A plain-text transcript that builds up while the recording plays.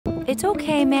It's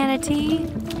okay, Manatee.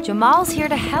 Jamal's here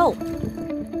to help.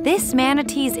 This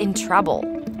manatee's in trouble.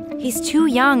 He's too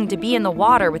young to be in the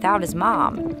water without his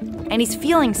mom, and he's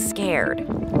feeling scared.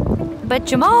 But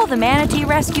Jamal, the manatee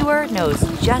rescuer, knows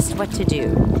just what to do.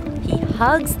 He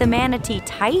hugs the manatee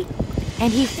tight,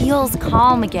 and he feels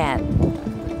calm again.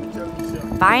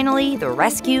 Finally, the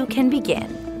rescue can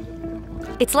begin.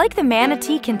 It's like the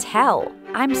manatee can tell,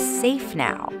 I'm safe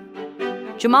now.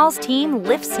 Jamal's team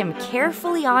lifts him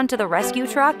carefully onto the rescue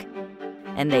truck,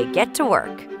 and they get to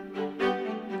work.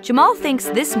 Jamal thinks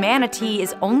this manatee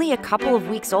is only a couple of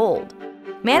weeks old.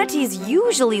 Manatees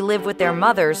usually live with their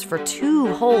mothers for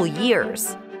 2 whole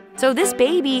years, so this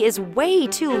baby is way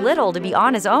too little to be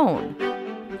on his own.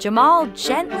 Jamal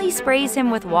gently sprays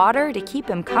him with water to keep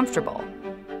him comfortable.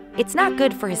 It's not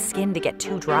good for his skin to get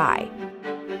too dry.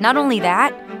 Not only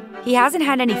that, he hasn't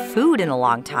had any food in a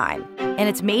long time, and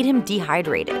it's made him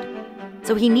dehydrated.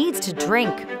 So he needs to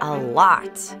drink a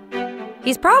lot.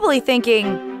 He's probably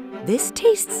thinking, this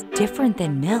tastes different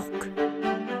than milk.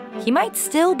 He might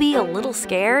still be a little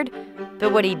scared,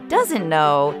 but what he doesn't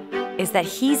know is that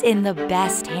he's in the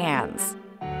best hands.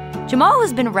 Jamal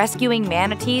has been rescuing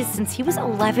manatees since he was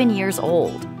 11 years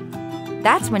old.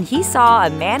 That's when he saw a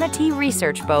manatee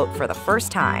research boat for the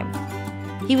first time.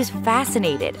 He was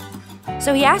fascinated,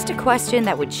 so he asked a question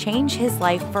that would change his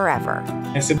life forever.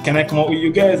 I said, can I come out with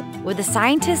you guys? Would the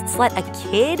scientists let a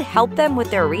kid help them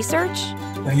with their research?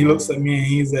 And he looks at me and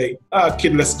he's like,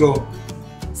 kid, let's go.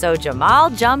 So Jamal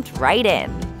jumped right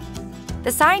in.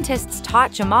 The scientists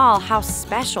taught Jamal how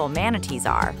special manatees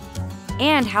are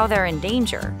and how they're in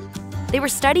danger. They were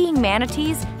studying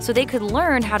manatees so they could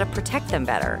learn how to protect them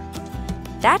better.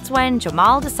 That's when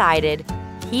Jamal decided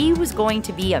he was going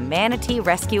to be a manatee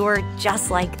rescuer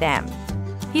just like them.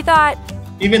 He thought,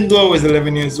 even though I was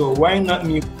 11 years old, why not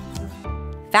me?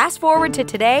 Fast forward to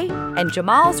today, and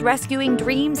Jamal's rescuing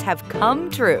dreams have come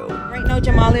true. Right now,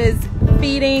 Jamal is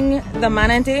feeding the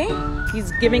manatee.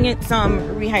 He's giving it some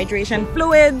rehydration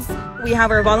fluids. We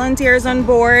have our volunteers on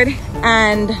board,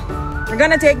 and we're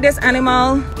gonna take this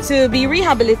animal to be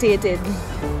rehabilitated.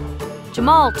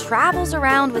 Jamal travels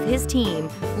around with his team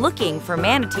looking for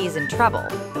manatees in trouble.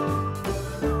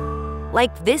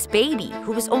 Like this baby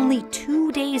who was only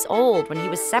 2 days old when he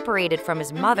was separated from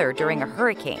his mother during a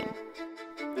hurricane.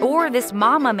 Or this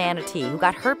mama manatee who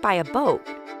got hurt by a boat.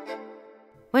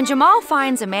 When Jamal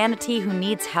finds a manatee who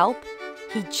needs help,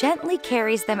 he gently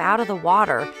carries them out of the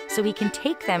water so he can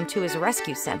take them to his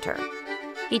rescue center.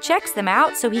 He checks them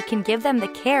out so he can give them the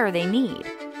care they need.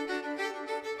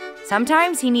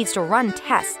 Sometimes he needs to run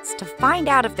tests to find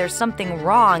out if there's something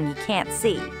wrong he can't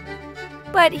see.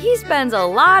 But he spends a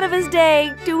lot of his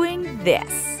day doing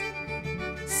this.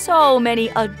 So many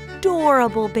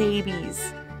adorable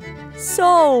babies.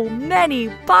 So many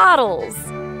bottles.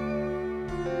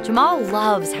 Jamal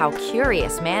loves how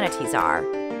curious manatees are.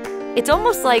 It's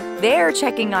almost like they're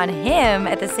checking on him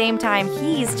at the same time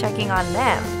he's checking on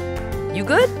them. You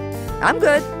good? I'm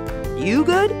good. You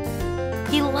good?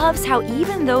 He loves how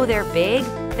even though they're big,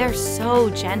 they're so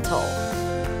gentle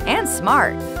and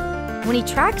smart. When he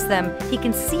tracks them, he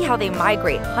can see how they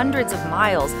migrate hundreds of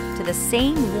miles to the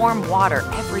same warm water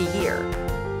every year.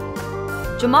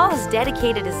 Jamal has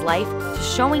dedicated his life to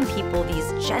showing people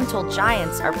these gentle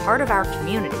giants are part of our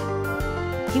community.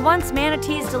 He wants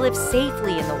manatees to live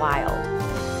safely in the wild.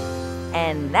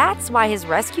 And that's why his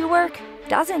rescue work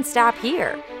doesn't stop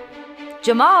here.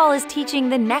 Jamal is teaching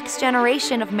the next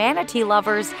generation of manatee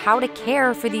lovers how to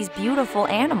care for these beautiful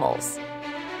animals.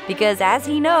 Because as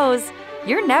he knows,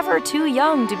 you're never too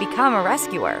young to become a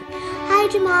rescuer. Hi,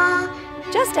 Jamal.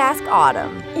 Just ask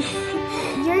Autumn.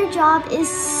 Your job is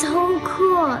so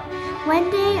cool.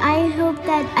 One day I hope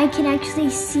that I can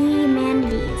actually see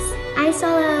manatees. I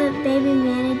saw a baby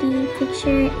manatee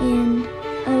picture and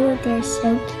oh, they're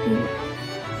so cute.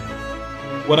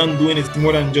 What I'm doing is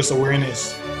more than just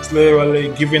awareness. It's literally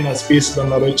giving a species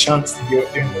another chance to be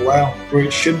out there in the wild where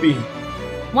it should be.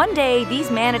 One day,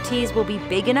 these manatees will be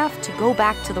big enough to go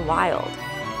back to the wild.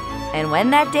 And when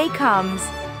that day comes,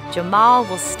 Jamal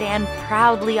will stand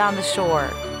proudly on the shore,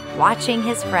 watching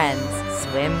his friends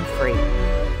swim free.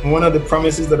 One of the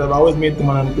promises that I've always made to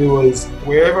Manatee was,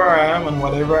 wherever I am and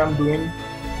whatever I'm doing,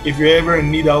 if you're ever in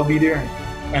need, I'll be there.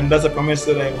 And that's a promise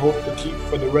that I hope to keep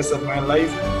for the rest of my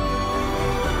life.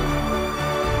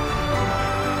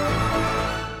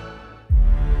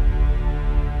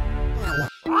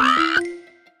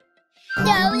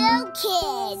 Dodo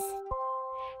Kids.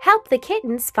 Help the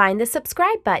kittens find the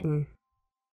subscribe button.